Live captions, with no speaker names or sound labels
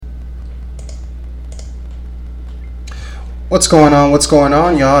What's going on? What's going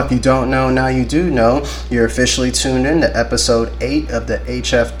on, y'all? If you don't know, now you do know. You're officially tuned in to episode 8 of the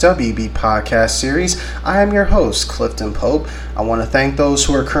Hfwb podcast series. I am your host, Clifton Pope. I want to thank those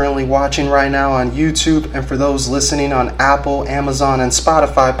who are currently watching right now on YouTube, and for those listening on Apple, Amazon, and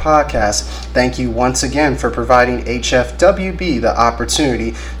Spotify podcasts, thank you once again for providing Hfwb the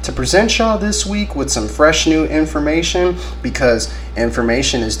opportunity to present y'all this week with some fresh new information, because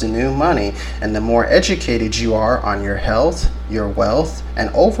information is the new money, and the more educated you are on your health, your wealth, and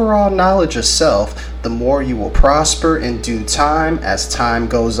overall knowledge of self, the more you will prosper in due time as time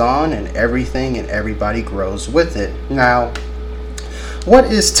goes on and everything and everybody grows with it. Now, what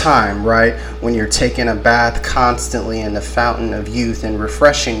is time, right? When you're taking a bath constantly in the fountain of youth and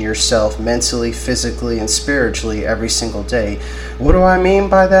refreshing yourself mentally, physically, and spiritually every single day. What do I mean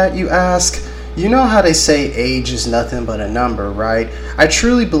by that, you ask? You know how they say age is nothing but a number, right? I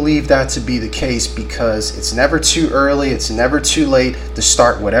truly believe that to be the case, because it's never too early, it's never too late to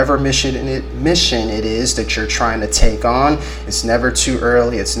start whatever mission it is that you're trying to take on. It's never too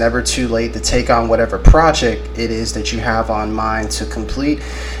early, it's never too late to take on whatever project it is that you have on mind to complete.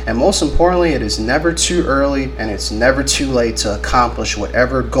 And most importantly, it is never too early and it's never too late to accomplish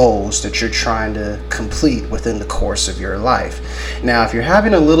whatever goals that you're trying to complete within the course of your life. Now, if you're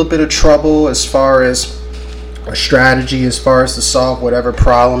having a little bit of trouble as far as a strategy, as far as to solve whatever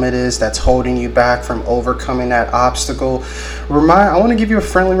problem it is that's holding you back from overcoming that obstacle, I want to give you a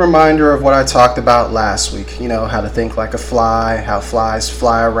friendly reminder of what I talked about last week. You know, how to think like a fly, how flies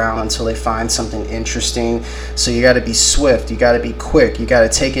fly around until they find something interesting. So you got to be swift, you got to be quick, you got to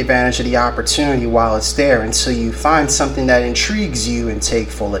take advantage of the opportunity while it's there until you find something that intrigues you and take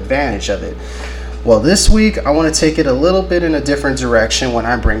full advantage of it. Well, this week, I want to take it a little bit in a different direction when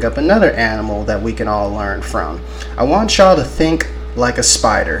I bring up another animal that we can all learn from. I want y'all to think like a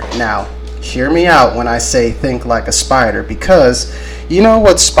spider. Now, hear me out when I say think like a spider, because you know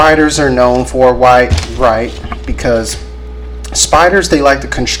what spiders are known for, right? Because spiders, they like to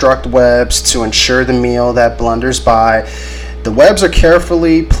construct webs to ensure the meal that blunders by. The webs are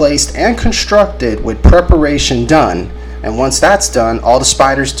carefully placed and constructed with preparation done. And once that's done, all the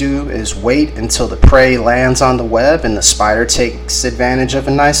spiders do is wait until the prey lands on the web and the spider takes advantage of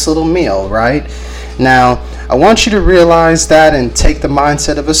a nice little meal, right? Now, I want you to realize that and take the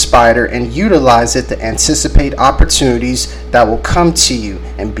mindset of a spider and utilize it to anticipate opportunities that will come to you,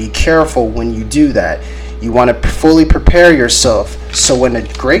 and be careful when you do that. You want to fully prepare yourself so when a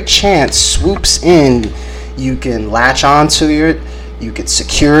great chance swoops in, you can latch onto it, you can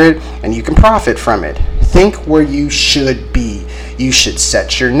secure it, and you can profit from it. Think where you should be. You should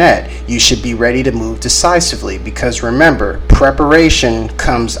set your net. You should be ready to move decisively, because remember, preparation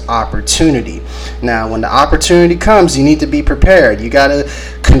comes opportunity. Now, when the opportunity comes, you need to be prepared. You got to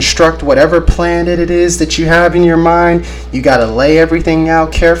construct whatever plan it is that you have in your mind. You got to lay everything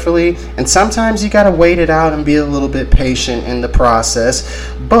out carefully, and sometimes you got to wait it out and be a little bit patient in the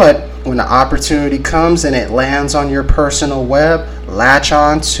process. But when the opportunity comes and it lands on your personal web, latch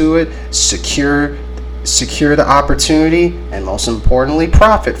on to it, secure the opportunity, and most importantly,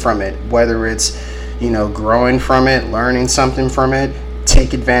 profit from it. Whether it's, growing from it, learning something from it,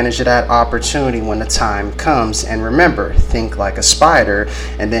 take advantage of that opportunity when the time comes. And remember, think like a spider,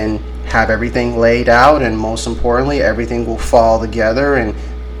 and then have everything laid out, and most importantly, everything will fall together, and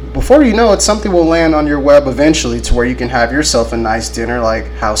before you know it, something will land on your web eventually to where you can have yourself a nice dinner, like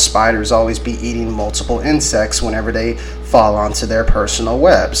how spiders always be eating multiple insects whenever they fall onto their personal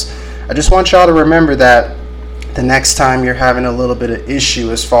webs. I just want y'all to remember that the next time you're having a little bit of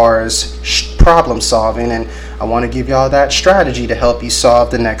issue as far as problem solving, and I want to give y'all that strategy to help you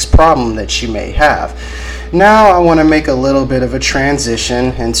solve the next problem that you may have. Now I want to make a little bit of a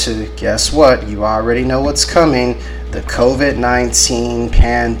transition into, guess what? You already know what's coming. The COVID-19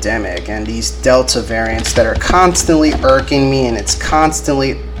 pandemic and these Delta variants that are constantly irking me, and it's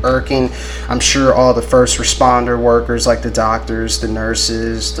constantly irking, I'm sure, all the first responder workers like the doctors, the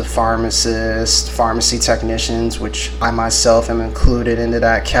nurses, the pharmacists, pharmacy technicians, which I myself am included into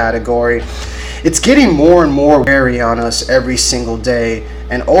that category. It's getting more and more weary on us every single day.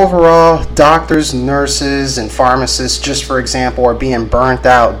 And overall, doctors, nurses, and pharmacists, just for example, are being burnt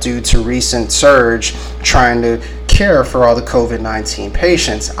out due to recent surge trying to care for all the COVID-19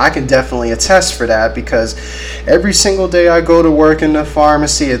 patients. I can definitely attest for that, because every single day I go to work in the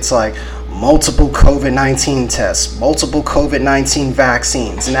pharmacy, it's like multiple COVID-19 tests, multiple COVID-19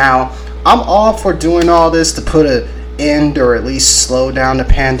 vaccines. Now, I'm all for doing all this to put an end or at least slow down the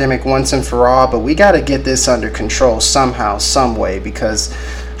pandemic once and for all, but we got to get this under control somehow, some way, because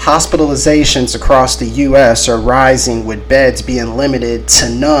Hospitalizations across the U.S. are rising, with beds being limited to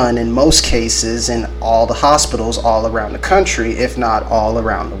none in most cases in all the hospitals all around the country, if not all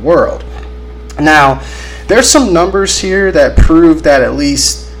around the world. Now, there's some numbers here that prove that at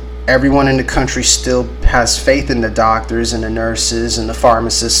least everyone in the country still has faith in the doctors and the nurses and the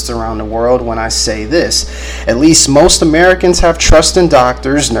pharmacists around the world when I say this. At least most Americans have trust in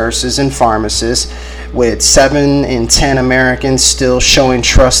doctors, nurses, and pharmacists, with 7 in 10 Americans still showing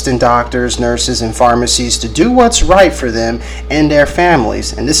trust in doctors, nurses, and pharmacies to do what's right for them and their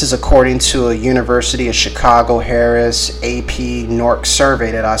families. And this is according to a University of Chicago Harris AP NORC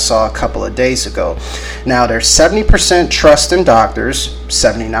survey that I saw a couple of days ago. Now, there's 70% trust in doctors,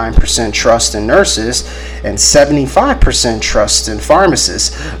 79% trust in nurses, and 75% trust in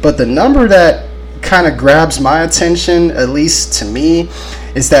pharmacists. But the number that kind of grabs my attention, at least to me,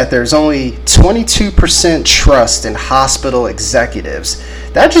 is that there's only 22% trust in hospital executives.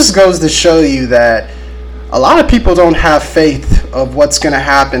 That just goes to show you that a lot of people don't have faith of what's going to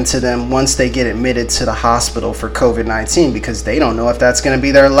happen to them once they get admitted to the hospital for COVID-19, because they don't know if that's going to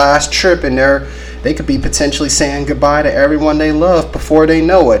be their last trip, and they could be potentially saying goodbye to everyone they love before they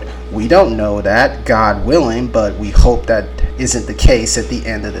know it. We don't know that, God willing, but we hope that isn't the case at the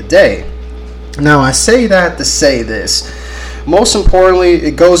end of the day. Now, I say that to say this. Most importantly,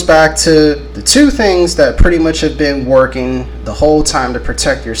 it goes back to the two things that pretty much have been working the whole time to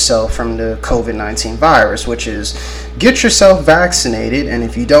protect yourself from the COVID-19 virus, which is get yourself vaccinated, and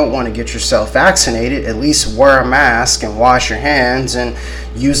if you don't want to get yourself vaccinated, at least wear a mask and wash your hands and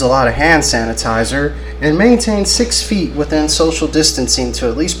use a lot of hand sanitizer and maintain 6 feet within social distancing to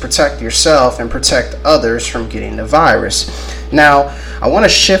at least protect yourself and protect others from getting the virus. Now, I want to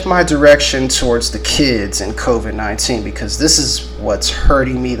shift my direction towards the kids and COVID-19, because this is what's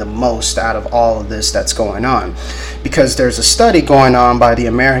hurting me the most out of all of this that's going on. Because there's a study going on by the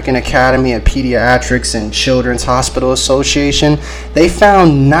American Academy of Pediatrics and Children's Hospital Association. They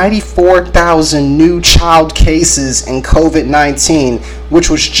found 94,000 new child cases in COVID-19, which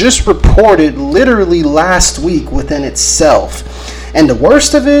was just reported literally last week within itself. And the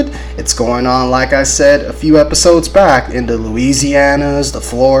worst of it, it's going on, like I said a few episodes back, in the Louisianas, the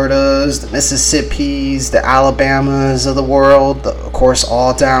Floridas, the Mississippis, the Alabamas of the world, of course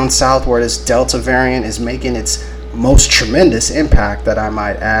all down south where this Delta variant is making its most tremendous impact, that I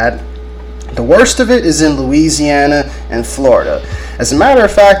might add. The worst of it is in Louisiana and Florida. As a matter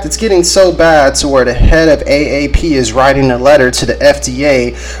of fact, it's getting so bad to where the head of AAP is writing a letter to the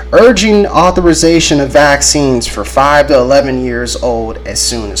FDA urging authorization of vaccines for 5 to 11 years old as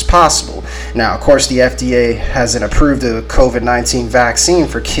soon as possible. Now, of course, the FDA hasn't approved the COVID-19 vaccine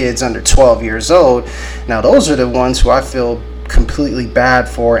for kids under 12 years old. Now, those are the ones who I feel completely bad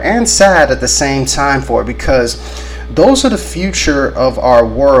for and sad at the same time for, because those are the future of our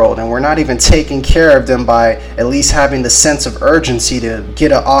world, and we're not even taking care of them by at least having the sense of urgency to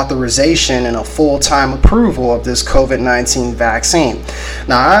get an authorization and a full-time approval of this COVID-19 vaccine.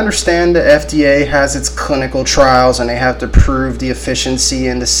 Now, I understand the FDA has its clinical trials and they have to prove the efficiency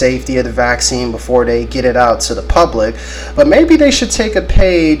and the safety of the vaccine before they get it out to the public, but maybe they should take a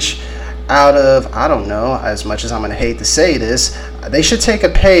page out of, I don't know, as much as I'm going to hate to say this, they should take a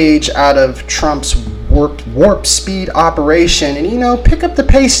page out of Trump's warp speed operation and, pick up the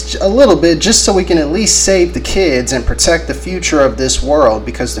pace a little bit, just so we can at least save the kids and protect the future of this world,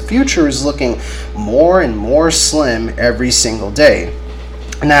 because the future is looking more and more slim every single day.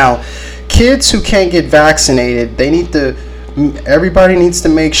 Now, kids who can't get vaccinated, everybody needs to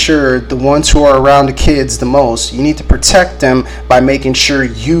make sure, the ones who are around the kids the most, you need to protect them by making sure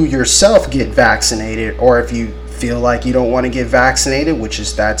you yourself get vaccinated, or if you feel like you don't want to get vaccinated,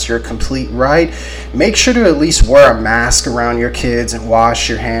 that's your complete right, make sure to at least wear a mask around your kids and wash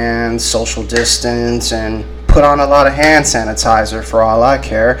your hands, social distance, and put on a lot of hand sanitizer for all I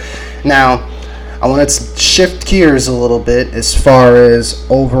care. Now, I want to shift gears a little bit as far as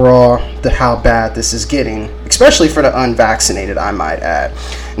overall how bad this is getting, especially for the unvaccinated, I might add.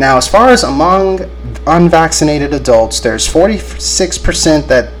 Now, as far as among unvaccinated adults, there's 46%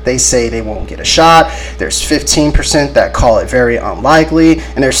 that they say they won't get a shot, there's 15% that call it very unlikely,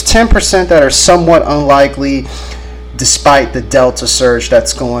 and there's 10% that are somewhat unlikely despite the Delta surge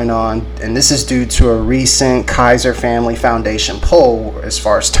that's going on. And this is due to a recent Kaiser Family Foundation poll as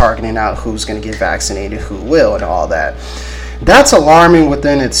far as targeting out who's going to get vaccinated, who will, and all that. That's alarming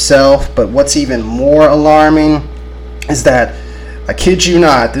within itself, but what's even more alarming is that, I kid you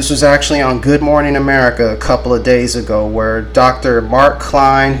not, this was actually on Good Morning America a couple of days ago, where Dr. Mark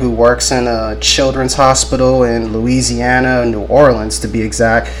Klein, who works in a children's hospital in Louisiana, New Orleans to be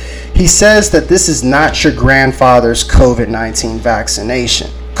exact, he says that this is not your grandfather's COVID-19 vaccination.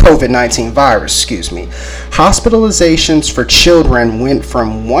 COVID-19 virus, hospitalizations for children went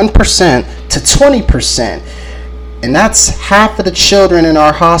from 1% to 20%. And that's half of the children in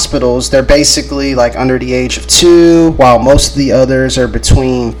our hospitals. They're basically like under the age of 2, while most of the others are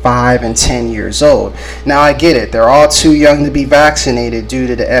between 5 and 10 years old. Now, I get it. They're all too young to be vaccinated due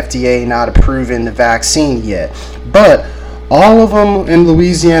to the FDA not approving the vaccine yet. But all of them in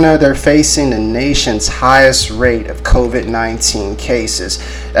Louisiana, they're facing the nation's highest rate of COVID-19 cases.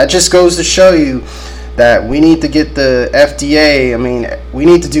 That just goes to show you that we need to get the FDA, we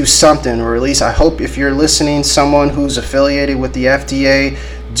need to do something, or at least I hope if you're listening, someone who's affiliated with the FDA,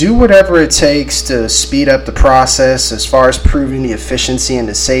 do whatever it takes to speed up the process as far as proving the efficiency and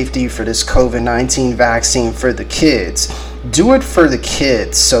the safety for this COVID-19 vaccine for the kids. Do it for the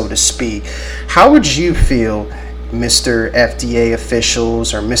kids, so to speak. How would you feel, Mr. FDA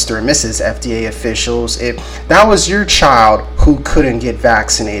officials or Mr. and Mrs. FDA officials, if that was your child who couldn't get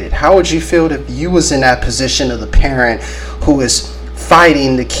vaccinated? How would you feel if you was in that position of the parent who is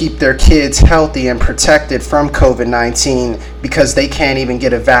fighting to keep their kids healthy and protected from COVID-19 because they can't even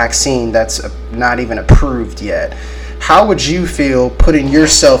get a vaccine that's not even approved yet? How would you feel putting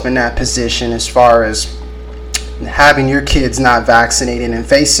yourself in that position as far as having your kids not vaccinated and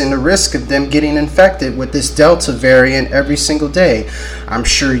facing the risk of them getting infected with this Delta variant every single day? I'm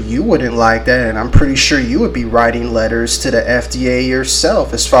sure you wouldn't like that, and I'm pretty sure you would be writing letters to the FDA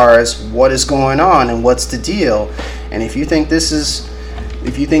yourself as far as what is going on and what's the deal. And if you think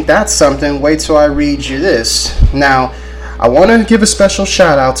that's something, wait till I read you this. Now, I want to give a special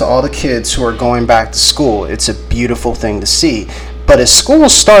shout out to all the kids who are going back to school. It's a beautiful thing to see. But as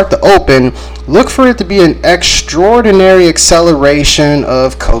schools start to open, look for it to be an extraordinary acceleration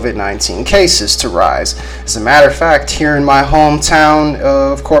of COVID-19 cases to rise. As a matter of fact, here in my hometown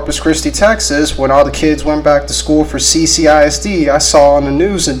of Corpus Christi, Texas, when all the kids went back to school for CCISD, I saw on the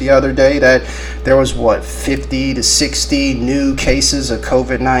news the other day that there was, 50 to 60 new cases of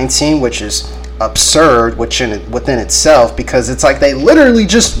COVID-19, which is absurd within itself, because it's like they literally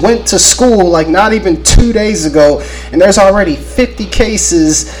just went to school like not even 2 days ago and there's already 50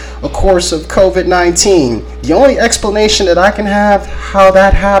 cases, of course, of COVID-19. The only explanation that I can have how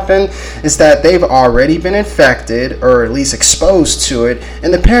that happened is that they've already been infected or at least exposed to it,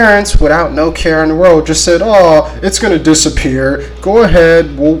 and the parents, without no care in the world, just said, oh, it's going to disappear, go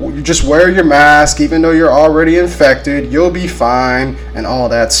ahead, you just wear your mask even though you're already infected, you'll be fine, and all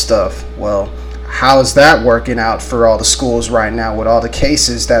that stuff. Well, how is that working out for all the schools right now with all the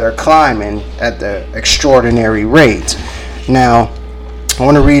cases that are climbing at the extraordinary rate? Now, I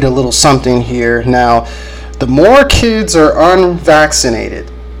want to read a little something here. Now, the more kids are unvaccinated,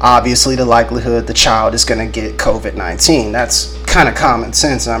 obviously the likelihood the child is going to get COVID-19. That's kind of common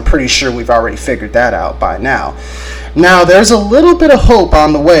sense, and I'm pretty sure we've already figured that out by now. Now, there's a little bit of hope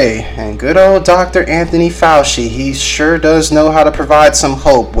on the way, and good old Dr. Anthony Fauci, he sure does know how to provide some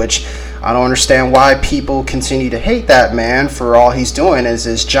hope, which I don't understand why people continue to hate that man for all he's doing as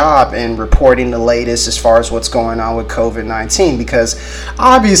his job in reporting the latest as far as what's going on with COVID-19, because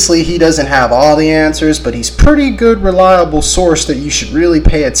obviously he doesn't have all the answers, but he's pretty good, reliable source that you should really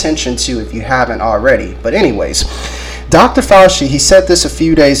pay attention to if you haven't already. But anyways, Dr. Fauci, he said this a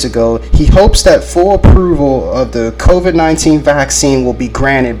few days ago. He hopes that full approval of the COVID-19 vaccine will be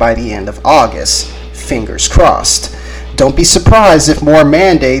granted by the end of August. Fingers crossed. Don't be surprised if more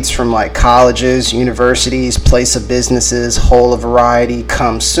mandates from like colleges, universities, place of businesses, whole variety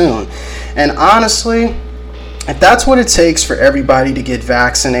come soon. And honestly, if that's what it takes for everybody to get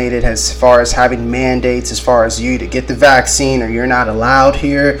vaccinated, as far as having mandates, as far as you to get the vaccine or you're not allowed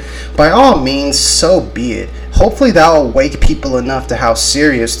here, by all means, so be it. Hopefully that will wake people enough to how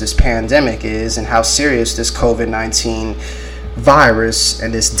serious this pandemic is and how serious this COVID-19 virus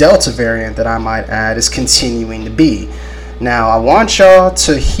and this Delta variant, that I might add, is continuing to be. Now, I want y'all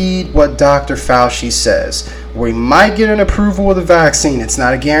to heed what Dr. Fauci says. We might get an approval of the vaccine. It's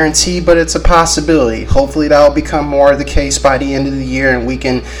not a guarantee, but it's a possibility. Hopefully that will become more of the case by the end of the year, and we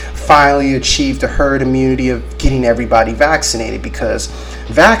can finally achieve the herd immunity of getting everybody vaccinated, because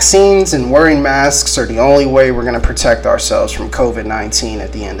vaccines and wearing masks are the only way we're going to protect ourselves from COVID-19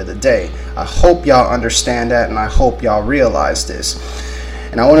 at the end of the day. I hope y'all understand that, and I hope y'all realize this.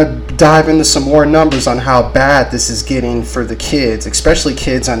 And I want to dive into some more numbers on how bad this is getting for the kids, especially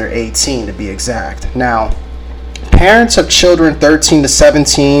kids under 18 to be exact. Now, parents of children 13 to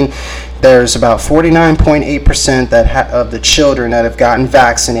 17, there's about 49.8% of the children that have gotten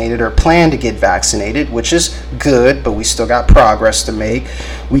vaccinated or plan to get vaccinated, which is good, but we still got progress to make.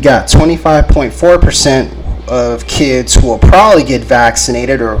 We got 25.4% of kids who will probably get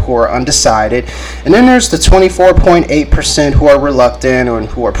vaccinated or who are undecided. And then there's the 24.8% who are reluctant or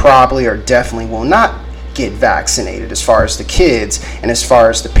who are probably or definitely will not get vaccinated, as far as the kids and as far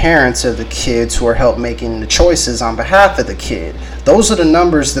as the parents of the kids who are help making the choices on behalf of the kid. Those are the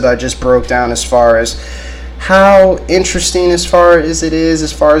numbers that I just broke down as far as how interesting as far as it is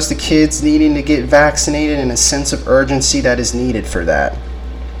as far as the kids needing to get vaccinated and a sense of urgency that is needed for that.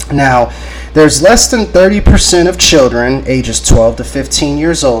 Now, there's less than 30% of children ages 12 to 15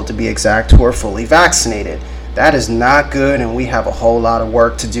 years old, to be exact, who are fully vaccinated. That is not good, and we have a whole lot of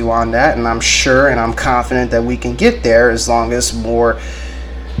work to do on that, and I'm sure and I'm confident that we can get there as long as more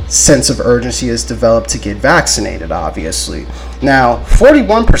sense of urgency is developed to get vaccinated, obviously. Now,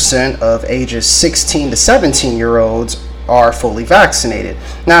 41% of ages 16 to 17-year-olds are fully vaccinated.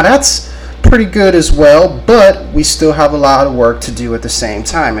 Now, that's pretty good as well, but we still have a lot of work to do at the same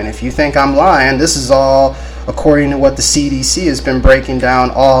time. And if you think I'm lying, this is all according to what the CDC has been breaking down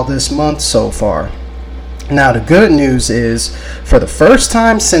all this month so far. Now, the good news is, for the first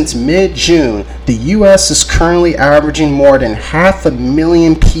time since mid-June, the U.S. is currently averaging more than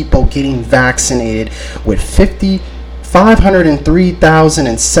 500,000 people getting vaccinated, with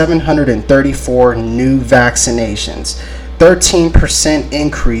 503,734 new vaccinations, 13%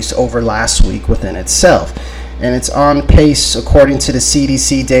 increase over last week within itself. And it's on pace, according to the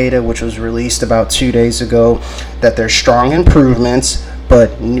CDC data, which was released about 2 days ago, that there's strong improvements,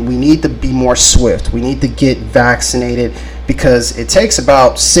 but we need to be more swift. We need to get vaccinated because it takes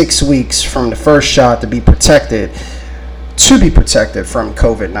about 6 weeks from the first shot to be protected from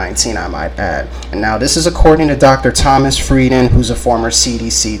COVID-19, I might add. And now this is according to Dr. Thomas Frieden, who's a former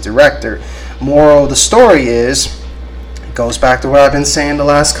CDC director. Moral of the story is, it goes back to what I've been saying the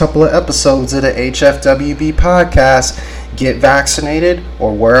last couple of episodes of the Hfwb podcast. Get vaccinated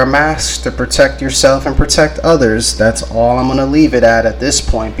or wear a mask to protect yourself and protect others. That's all I'm going to leave it at this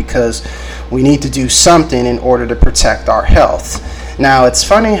point, because we need to do something in order to protect our health. Now, it's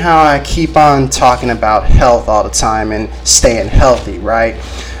funny how I keep on talking about health all the time and staying healthy, right?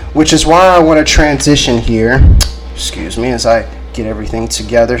 Which is why I want to transition here. Excuse me as I get everything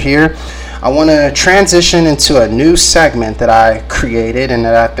together here. I want to transition into a new segment that I created and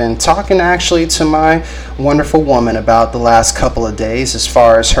that I've been talking actually to my wonderful woman about the last couple of days as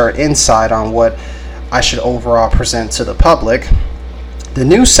far as her insight on what I should overall present to the public. The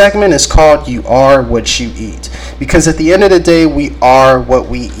new segment is called You Are What You Eat, because at the end of the day, we are what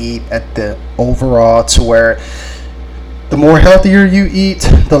we eat at the overall, to where the more healthier you eat,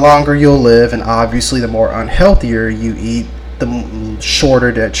 the longer you'll live, and obviously the more unhealthier you eat, the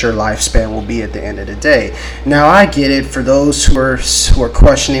shorter that your lifespan will be at the end of the day. Now, I get it for those who are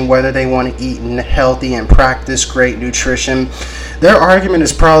questioning whether they want to eat healthy and practice great nutrition. Their argument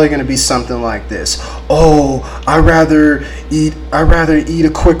is probably going to be something like this: "Oh, I'd rather eat a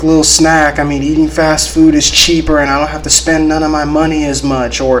quick little snack. I mean, eating fast food is cheaper, and I don't have to spend none of my money as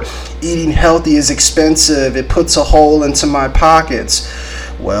much. Or eating healthy is expensive. It puts a hole into my pockets."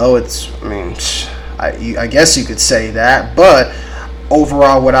 Well, I guess you could say that, but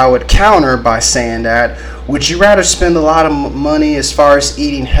overall, what I would counter by saying that, would you rather spend a lot of money as far as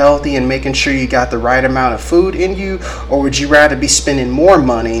eating healthy and making sure you got the right amount of food in you, or would you rather be spending more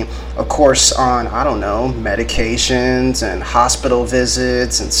money, of course, on, I don't know, medications and hospital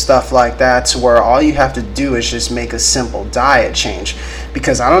visits and stuff like that, to where all you have to do is just make a simple diet change?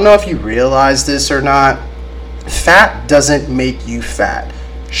 Because I don't know if you realize this or not, fat doesn't make you fat.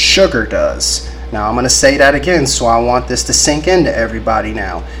 Sugar does. Now, I'm going to say that again, so I want this to sink into everybody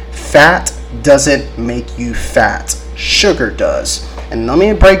now. Fat doesn't make you fat. Sugar does. And let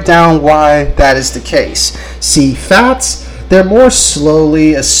me break down why that is the case. See, fats, they're more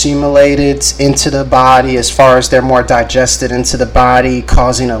slowly assimilated into the body, as far as they're more digested into the body,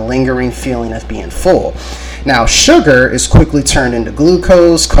 causing a lingering feeling of being full. Now, sugar is quickly turned into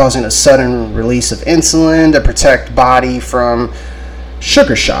glucose, causing a sudden release of insulin to protect body from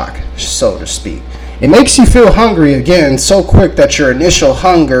sugar shock, so to speak. It makes you feel hungry again so quick that your initial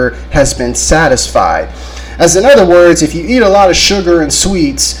hunger has been satisfied. As in other words, if you eat a lot of sugar and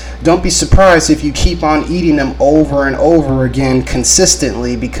sweets, don't be surprised if you keep on eating them over and over again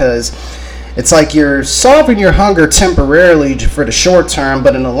consistently, because it's like you're solving your hunger temporarily for the short term,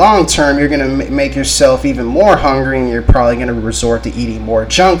 but in the long term, you're going to make yourself even more hungry, and you're probably going to resort to eating more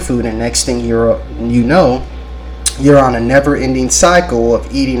junk food, and next thing you know, you're on a never-ending cycle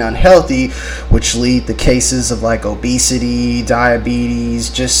of eating unhealthy, which lead to cases of like obesity, diabetes,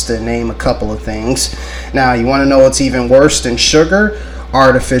 just to name a couple of things. Now, you want to know what's even worse than sugar?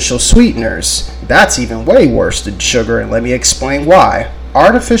 Artificial sweeteners. That's even way worse than sugar, and let me explain why.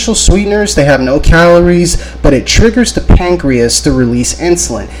 artificial sweeteners, they have no calories, but it triggers the pancreas to release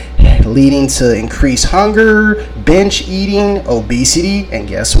insulin, leading to increased hunger, binge eating, obesity, and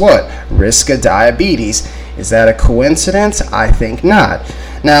guess what? Risk of diabetes. Is that a coincidence? I think not.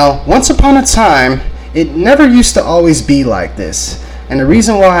 Now, once upon a time, it never used to always be like this. And the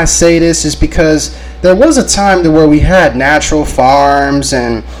reason why I say this is because there was a time to where we had natural farms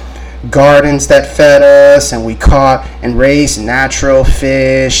and gardens that fed us, and we caught and raised natural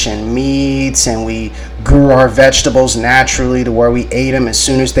fish and meats, and we grew our vegetables naturally to where we ate them as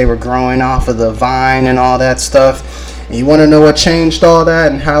soon as they were growing off of the vine and all that stuff. And you want to know what changed all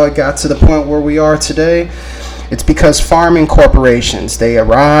that and how it got to the point where we are today? It's because farming corporations, they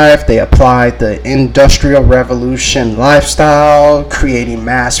arrived, they applied the Industrial Revolution lifestyle, creating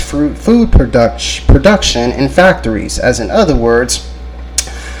mass food production in factories. As in other words,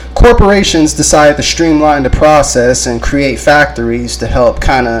 corporations decided to streamline the process and create factories to help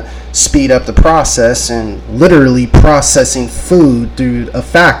kind of speed up the process and literally processing food through a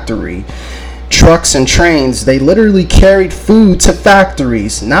factory. Trucks and trains, they literally carried food to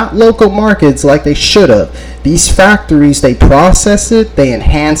factories, not local markets like they should have. These factories, they process it, they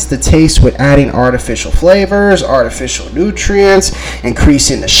enhance the taste with adding artificial flavors, artificial nutrients,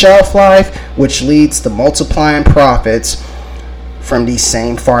 increasing the shelf life, which leads to multiplying profits from these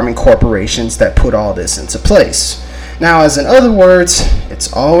same farming corporations that put all this into place. Now, as in other words,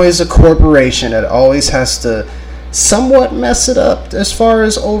 it's always a corporation that always has to somewhat mess it up as far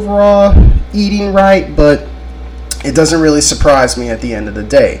as overall eating right, but it doesn't really surprise me at the end of the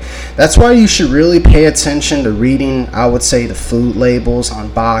day. That's why you should really pay attention to reading, I would say, the food labels on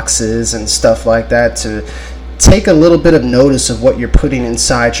boxes and stuff like that, to take a little bit of notice of what you're putting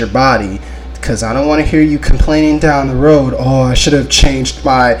inside your body. Because I don't want to hear you complaining down the road, oh, I should have changed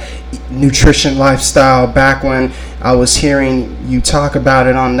my nutrition lifestyle back when I was hearing you talk about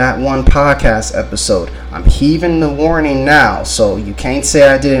it on that one podcast episode. I'm heaving the warning now, so you can't say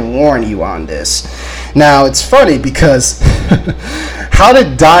I didn't warn you on this. Now, it's funny because how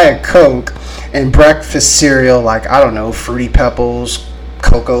did Diet Coke and breakfast cereal like, I don't know, Fruity Pebbles,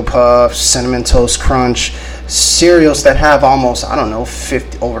 Cocoa Puffs, Cinnamon Toast Crunch, cereals that have almost, I don't know,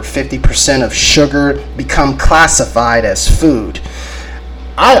 over 50% of sugar become classified as food?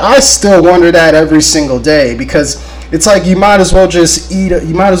 I still wonder that every single day, because it's like you might as well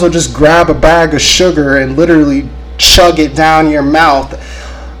just grab a bag of sugar and literally chug it down your mouth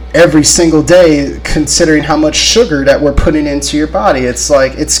every single day, considering how much sugar that we're putting into your body. It's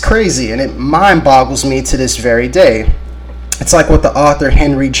like, it's crazy, and it mind boggles me to this very day. It's like what the author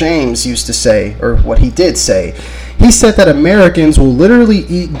Henry James used to say, or what he did say. He said that Americans will literally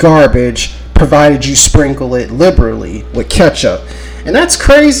eat garbage provided you sprinkle it liberally with ketchup. And that's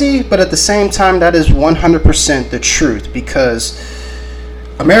crazy, but at the same time, that is 100% the truth, because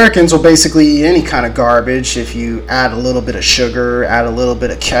Americans will basically eat any kind of garbage if you add a little bit of sugar, add a little bit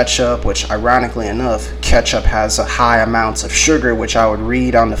of ketchup, which ironically enough, ketchup has a high amounts of sugar, which I would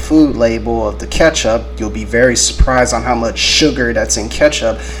read on the food label of the ketchup. You'll be very surprised on how much sugar that's in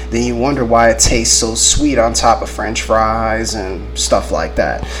ketchup. Then you wonder why it tastes so sweet on top of French fries and stuff like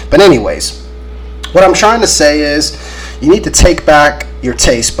that. But anyways, what I'm trying to say is you need to take back your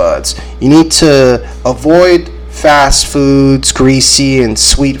taste buds. You need to avoid fast foods, greasy and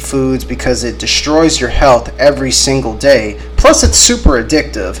sweet foods, because it destroys your health every single day. Plus, it's super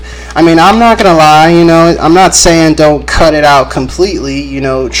addictive. I mean, I'm not gonna lie, I'm not saying don't cut it out completely.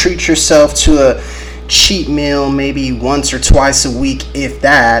 Treat yourself to a cheat meal maybe once or twice a week, if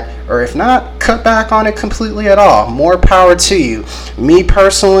that, or if not, cut back on it completely at all. More power to you. Me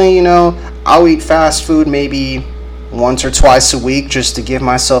personally, I'll eat fast food maybe once or twice a week just to give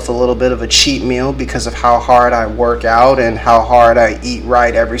myself a little bit of a cheat meal because of how hard I work out and how hard I eat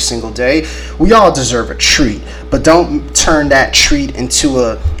right every single day. We all deserve a treat, but don't turn that treat into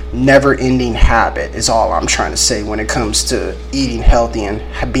a never-ending habit, is all I'm trying to say when it comes to eating healthy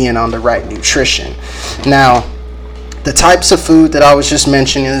and being on the right nutrition. Now, the types of food that I was just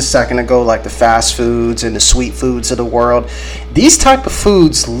mentioning a second ago, like the fast foods and the sweet foods of the world, these type of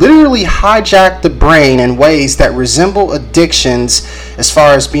foods literally hijack the brain in ways that resemble addictions, as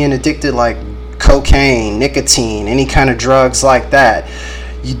far as being addicted like cocaine, nicotine, any kind of drugs like that.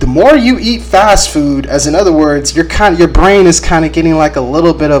 The more you eat fast food, as in other words, your brain is kind of getting like a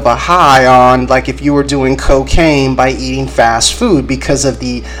little bit of a high on, like if you were doing cocaine by eating fast food, because of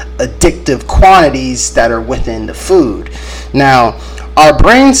the addictive quantities that are within the food. Now, our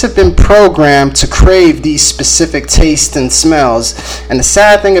brains have been programmed to crave these specific tastes and smells, and the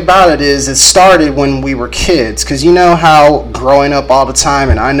sad thing about it is it started when we were kids, because you know how growing up all the time,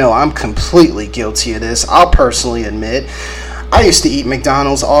 and I know I'm completely guilty of this, I'll personally admit, I used to eat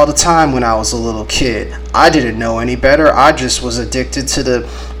McDonald's all the time when I was a little kid. I didn't know any better. I just was addicted to the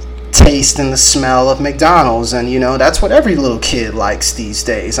taste and the smell of McDonald's, and that's what every little kid likes these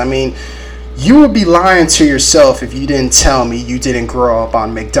days. I mean, you would be lying to yourself if you didn't tell me you didn't grow up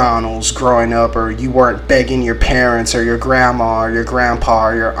on McDonald's growing up, or you weren't begging your parents or your grandma or your grandpa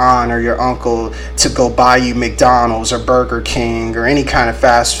or your aunt or your uncle to go buy you McDonald's or Burger King or any kind of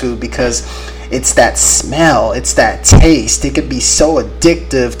fast food, because it's that smell, it's that taste. It could be so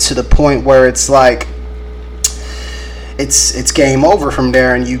addictive to the point where it's like it's game over from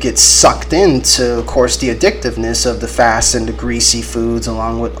there, and you get sucked into, of course, the addictiveness of the fast and the greasy foods,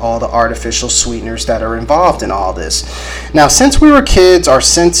 along with all the artificial sweeteners that are involved in all this. Now, since we were kids, our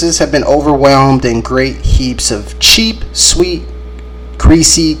senses have been overwhelmed in great heaps of cheap, sweet,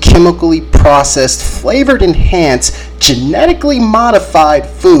 greasy, chemically processed, flavored, enhanced, genetically modified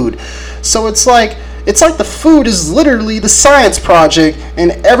food. So it's like the food is literally the science project,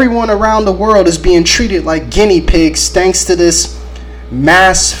 and everyone around the world is being treated like guinea pigs thanks to this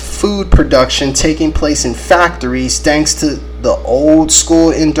mass food production taking place in factories, thanks to the old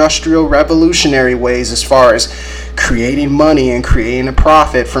school industrial revolutionary ways as far as creating money and creating a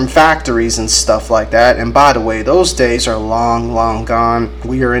profit from factories and stuff like that. And by the way, those days are long, long gone.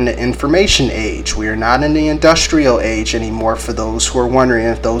 We are in the information age. We are not in the industrial age anymore, for those who are wondering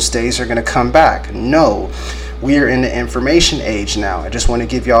if those days are going to come back. No, we are in the information age now. I just want to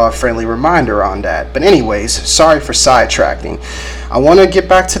give y'all a friendly reminder on that. But anyways, sorry for sidetracking. I want to get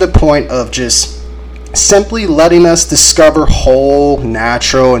back to the point of just simply letting us discover whole,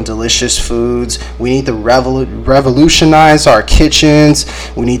 natural, and delicious foods. We need to revolutionize our kitchens.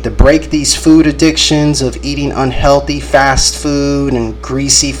 We need to break these food addictions of eating unhealthy fast food and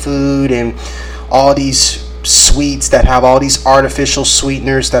greasy food and all these sweets that have all these artificial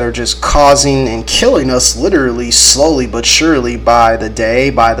sweeteners that are just causing and killing us literally slowly but surely by the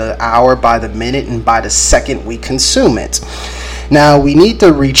day, by the hour, by the minute, and by the second we consume it. Now, we need to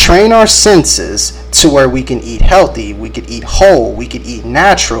retrain our senses to where we can eat healthy, we could eat whole, we could eat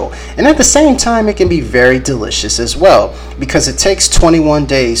natural, and at the same time it can be very delicious as well, because it takes 21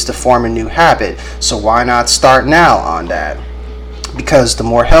 days to form a new habit. So why not start now on that? Because the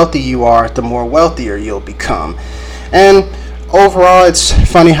more healthy you are, the more wealthier you'll become. And overall, it's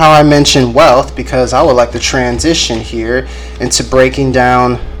funny how I mentioned wealth, because I would like to transition here into breaking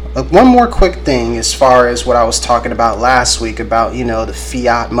down one more quick thing as far as what I was talking about last week about, the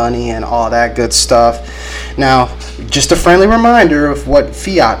fiat money and all that good stuff. Now, just a friendly reminder of what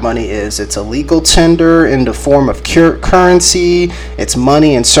fiat money is. It's a legal tender in the form of currency. It's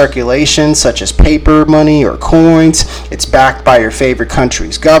money in circulation, such as paper money or coins. It's backed by your favorite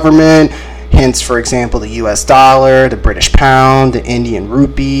country's government. Hence, for example, the US dollar, the British pound, the Indian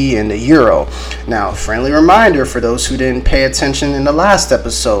rupee, and the euro. Now, friendly reminder for those who didn't pay attention in the last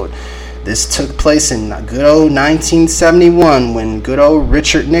episode, this took place in good old 1971 when good old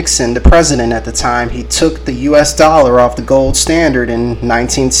Richard Nixon, the president at the time, he took the US dollar off the gold standard in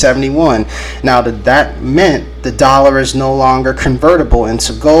 1971. Now, that meant the dollar is no longer convertible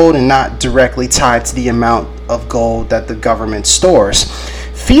into gold and not directly tied to the amount of gold that the government stores.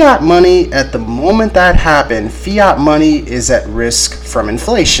 Fiat money, at the moment that happened, fiat money is at risk from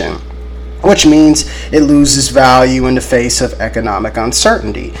inflation, which means it loses value in the face of economic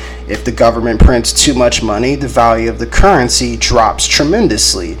uncertainty. If the government prints too much money, the value of the currency drops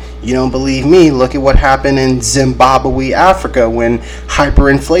tremendously. You don't believe me? Look at what happened in Zimbabwe, Africa, when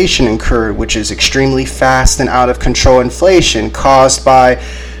hyperinflation occurred, which is extremely fast and out of control inflation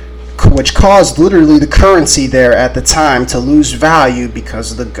which caused literally the currency there at the time to lose value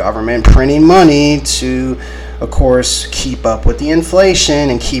because of the government printing money to, of course, keep up with the inflation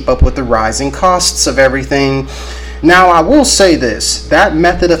and keep up with the rising costs of everything. Now, I will say this, that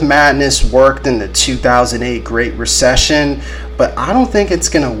method of madness worked in the 2008 Great Recession, but I don't think it's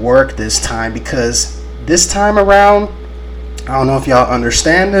going to work this time, because this time around, I don't know if y'all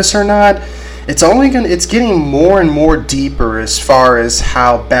understand this or not, it's getting more and more deeper as far as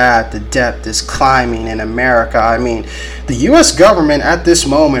how bad the debt is climbing in America. I mean, the U.S. government at this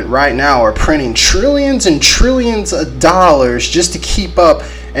moment right now are printing trillions and trillions of dollars just to keep up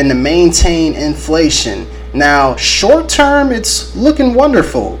and to maintain inflation. Now, short term, it's looking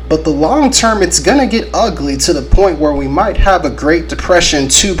wonderful, but the long term, it's going to get ugly to the point where we might have a Great Depression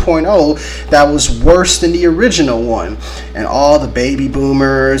 2.0 that was worse than the original one. And all the baby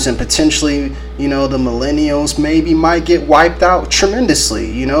boomers and potentially the millennials maybe might get wiped out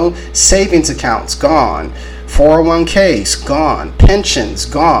tremendously. Savings accounts gone, 401ks gone, pensions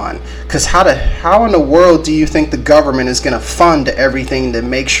gone. Because how in the world do you think the government is going to fund everything to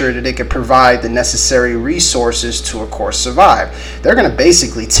make sure that it can provide the necessary resources to, of course, survive? They're going to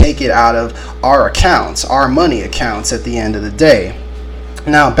basically take it out of our accounts, our money accounts at the end of the day.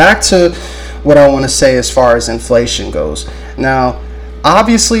 Now, back to what I want to say as far as inflation goes. Now,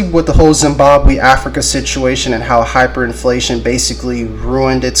 obviously, with the whole Zimbabwe Africa situation and how hyperinflation basically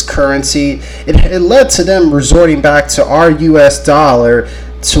ruined its currency, it led to them resorting back to our US dollar,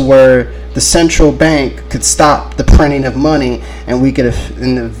 to where the central bank could stop the printing of money, and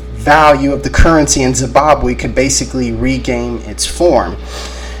the value of the currency in Zimbabwe could basically regain its form.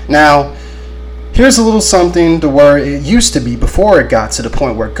 Now, here's a little something to where it used to be before it got to the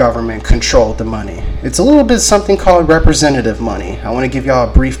point where government controlled the money. It's a little bit something called representative money. I want to give y'all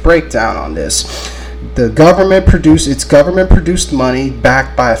a brief breakdown on this. The government produced money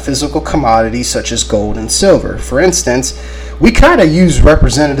backed by a physical commodity such as gold and silver. For instance, we kind of use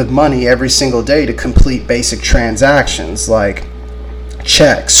representative money every single day to complete basic transactions like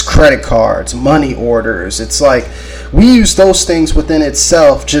checks, credit cards, money orders. It's like we use those things within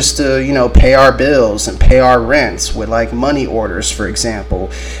itself just to, pay our bills and pay our rents with like money orders, for example.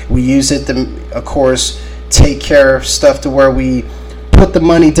 We use it to, of course, take care of stuff to where we put the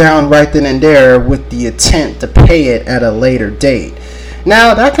money down right then and there with the intent to pay it at a later date.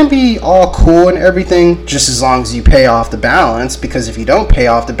 Now, that can be all cool and everything, just as long as you pay off the balance, because if you don't pay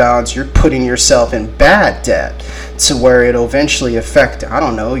off the balance, you're putting yourself in bad debt to where it'll eventually affect,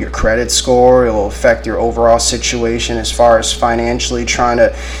 your credit score. It will affect your overall situation as far as financially trying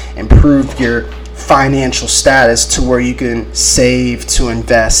to improve your financial status to where you can save to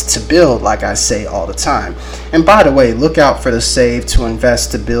invest to build, like I say all the time. And by the way, look out for the Save to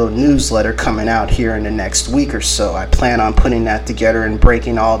Invest to Build newsletter coming out here in the next week or so. I plan on putting that together and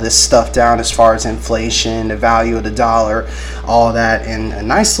breaking all this stuff down as far as inflation, the value of the dollar, all that in a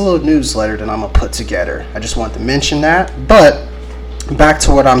nice little newsletter that I'm going to put together. I just want to mention that. But back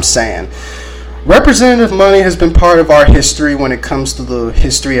to what I'm saying. Representative money has been part of our history when it comes to the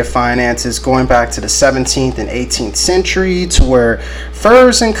history of finances, going back to the 17th and 18th century, to where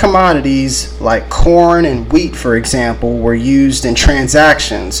furs and commodities like corn and wheat, for example, were used in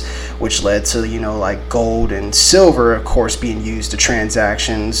transactions, which led to, like gold and silver, of course, being used to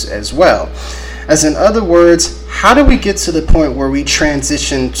transactions as well. As in other words, how do we get to the point where we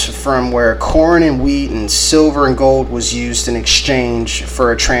transitioned from where corn and wheat and silver and gold was used in exchange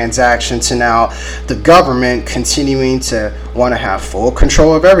for a transaction to now the government continuing to want to have full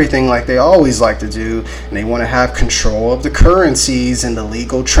control of everything like they always like to do, and they want to have control of the currencies and the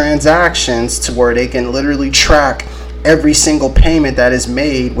legal transactions to where they can literally track every single payment that is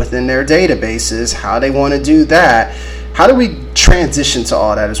made within their databases? How they want to do that? How do we transition to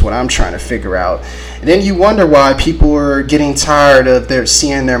all that is what I'm trying to figure out. And then you wonder why people are getting tired of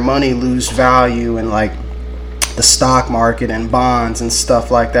seeing their money lose value in like the stock market and bonds and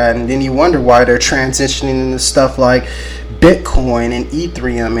stuff like that. And then you wonder why they're transitioning into stuff like Bitcoin and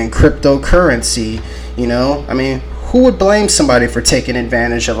Ethereum and cryptocurrency. Who would blame somebody for taking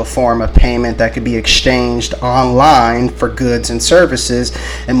advantage of a form of payment that could be exchanged online for goods and services?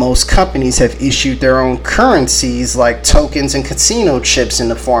 And most companies have issued their own currencies like tokens and casino chips in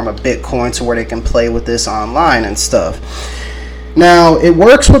the form of Bitcoin to where they can play with this online and stuff. Now, it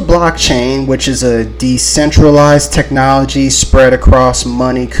works with blockchain, which is a decentralized technology spread across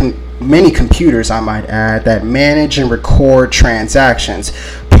many computers, I might add, that manage and record transactions.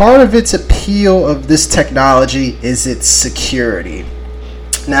 Part of its appeal of this technology is its security.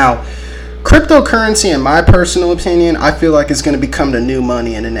 Now, cryptocurrency, in my personal opinion, I feel like it's going to become the new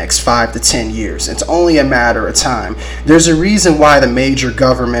money in the next 5 to 10 years. It's only a matter of time. There's a reason why the major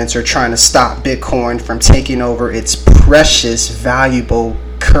governments are trying to stop Bitcoin from taking over its precious, valuable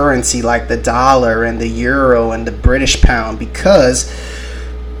currency like the dollar and the euro and the British pound, because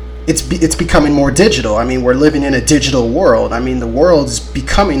it's becoming more digital. We're living in a digital world. The world is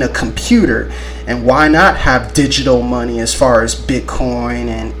becoming a computer. And why not have digital money as far as Bitcoin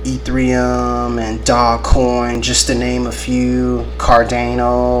and Ethereum and Dogecoin, just to name a few,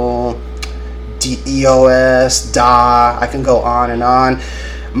 Cardano, EOS, DA, I can go on and on.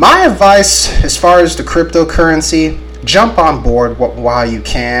 My advice as far as the cryptocurrency, jump on board while you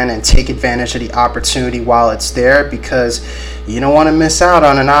can and take advantage of the opportunity while it's there, because you don't want to miss out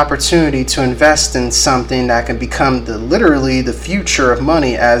on an opportunity to invest in something that can become literally the future of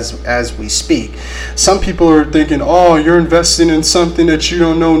money as we speak. Some people are thinking, oh, you're investing in something that you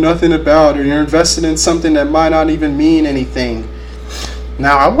don't know nothing about, or you're investing in something that might not even mean anything.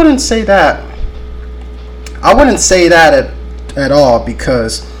 Now, I wouldn't say that. I wouldn't say that at all,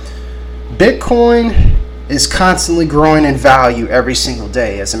 because Bitcoin is constantly growing in value every single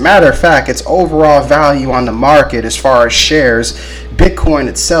day. As a matter of fact, its overall value on the market as far as shares, Bitcoin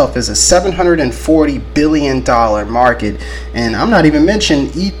itself is a $740 billion market. And I'm not even mentioning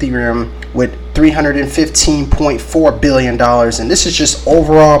Ethereum with $315.4 billion. And this is just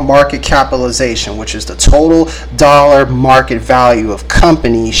overall market capitalization, which is the total dollar market value of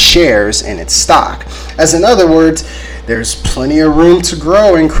company shares in its stock. As in other words, there's plenty of room to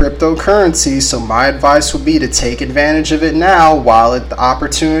grow in cryptocurrency, so my advice would be to take advantage of it now while the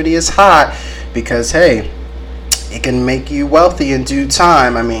opportunity is hot, because hey, it can make you wealthy in due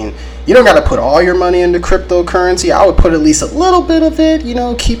time. I mean, you don't got to put all your money into cryptocurrency. I would put at least a little bit of it,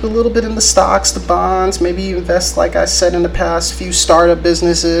 keep a little bit in the stocks, the bonds, maybe invest, like I said in the past, few startup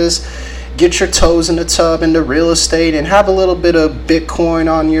businesses, get your toes in the tub into real estate, and have a little bit of Bitcoin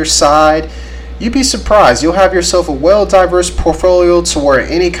on your side. You'd be surprised. You'll have yourself a well-diverse portfolio to where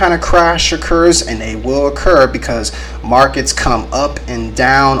any kind of crash occurs, and they will occur because markets come up and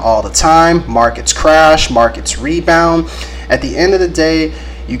down all the time. Markets crash, markets rebound. At the end of the day,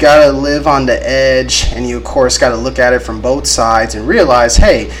 you got to live on the edge, and you, of course, got to look at it from both sides and realize,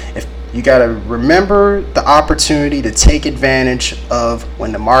 hey, if you got to remember the opportunity to take advantage of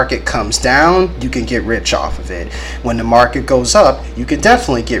when the market comes down, you can get rich off of it. When the market goes up, you can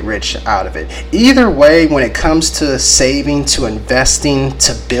definitely get rich out of it. Either way, when it comes to saving, to investing,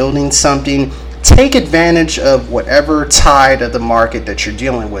 to building something, take advantage of whatever tide of the market that you're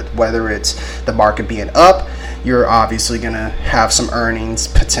dealing with, whether it's the market being up. You're obviously going to have some earnings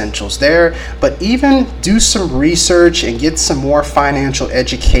potentials there, but even do some research and get some more financial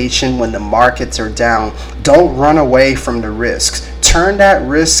education when the markets are down. Don't run away from the risks. Turn that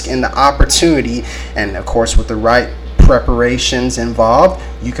risk into opportunity, and of course, with the right preparations involved,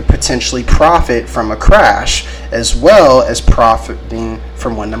 you could potentially profit from a crash as well as profiting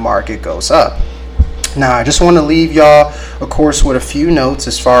from when the market goes up. Now, I just want to leave y'all, of course, with a few notes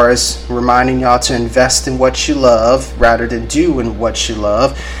as far as reminding y'all to invest in what you love rather than doing what you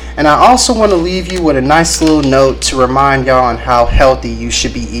love. And I also want to leave you with a nice little note to remind y'all on how healthy you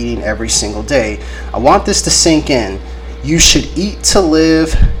should be eating every single day. I want this to sink in. You should eat to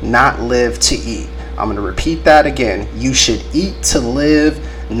live, not live to eat. I'm going to repeat that again. You should eat to live,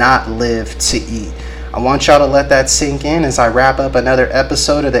 not live to eat. I want y'all to let that sink in as I wrap up another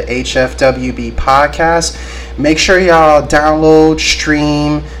episode of the Hfwb podcast. Make sure y'all download,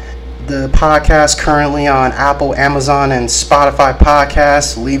 stream the podcast currently on Apple, Amazon, and Spotify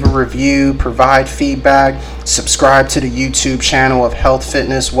podcasts. Leave a review, provide feedback, subscribe to the YouTube channel of Health,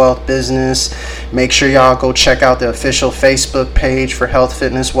 Fitness, Wealth, Business. Make sure y'all go check out the official Facebook page for Health,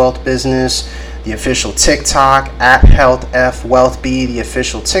 Fitness, Wealth, Business. The official TikTok at Hfwb, the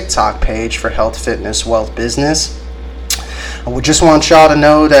official TikTok page for Health, Fitness, Wealth, Business. I would just want y'all to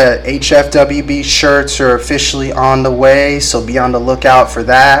know that Hfwb shirts are officially on the way, so be on the lookout for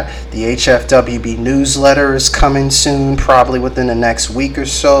that. The Hfwb newsletter is coming soon, probably within the next week or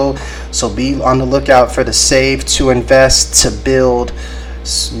so. So be on the lookout for the Save to Invest to Build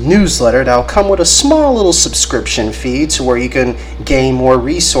newsletter that'll come with a small little subscription fee to where you can gain more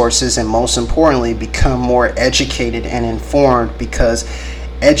resources and, most importantly, become more educated and informed, because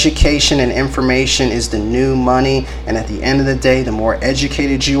education and information is the new money. And at the end of the day, the more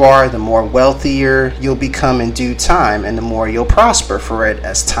educated you are, the more wealthier you'll become in due time, and the more you'll prosper for it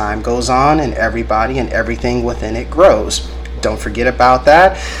as time goes on and everybody and everything within it grows. Don't forget about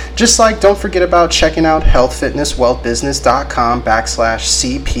that. Just like don't forget about checking out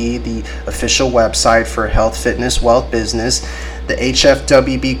healthfitnesswealthbusiness.com/CP, the official website for Health, Fitness, Wealth, Business. The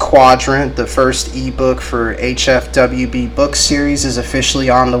Hfwb Quadrant, the first ebook for Hfwb book series, is officially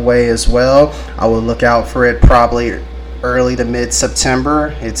on the way as well. I will look out for it probably early to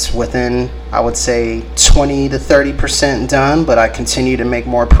mid-September. It's within, I would say, 20 to 30% done, but I continue to make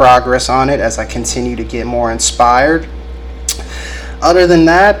more progress on it as I continue to get more inspired. Other than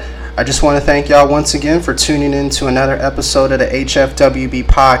that, I just want to thank y'all once again for tuning in to another episode of the Hfwb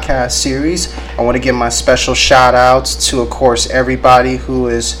podcast series. I want to give my special shout outs to, of course, everybody who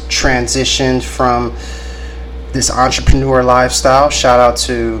has transitioned from this entrepreneur lifestyle. Shout out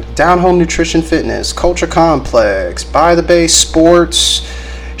to Down Home Nutrition Fitness, Culture Complex, By the Bay Sports.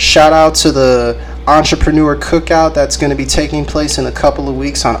 Shout out to the Entrepreneur Cookout that's going to be taking place in a couple of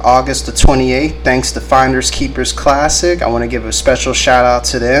weeks on August the 28th, thanks to Finders Keepers Classic. I want to give a special shout out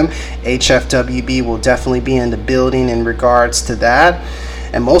to them. Hfwb will definitely be in the building in regards to that.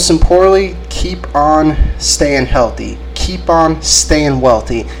 And most importantly, keep on staying healthy, keep on staying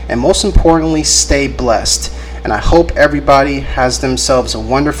wealthy, and most importantly, stay blessed. And I hope everybody has themselves a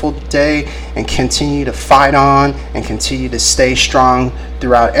wonderful day and continue to fight on and continue to stay strong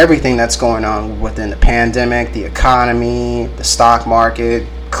throughout everything that's going on within the pandemic, the economy, the stock market,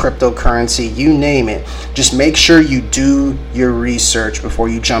 cryptocurrency, you name it. Just make sure you do your research before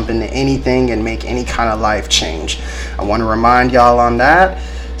you jump into anything and make any kind of life change. I want to remind y'all on that.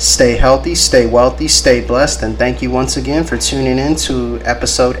 Stay healthy, stay wealthy, stay blessed, and thank you once again for tuning in to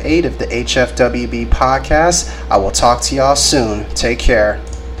episode 8 of the HFWB podcast. I will talk to y'all soon. Take care.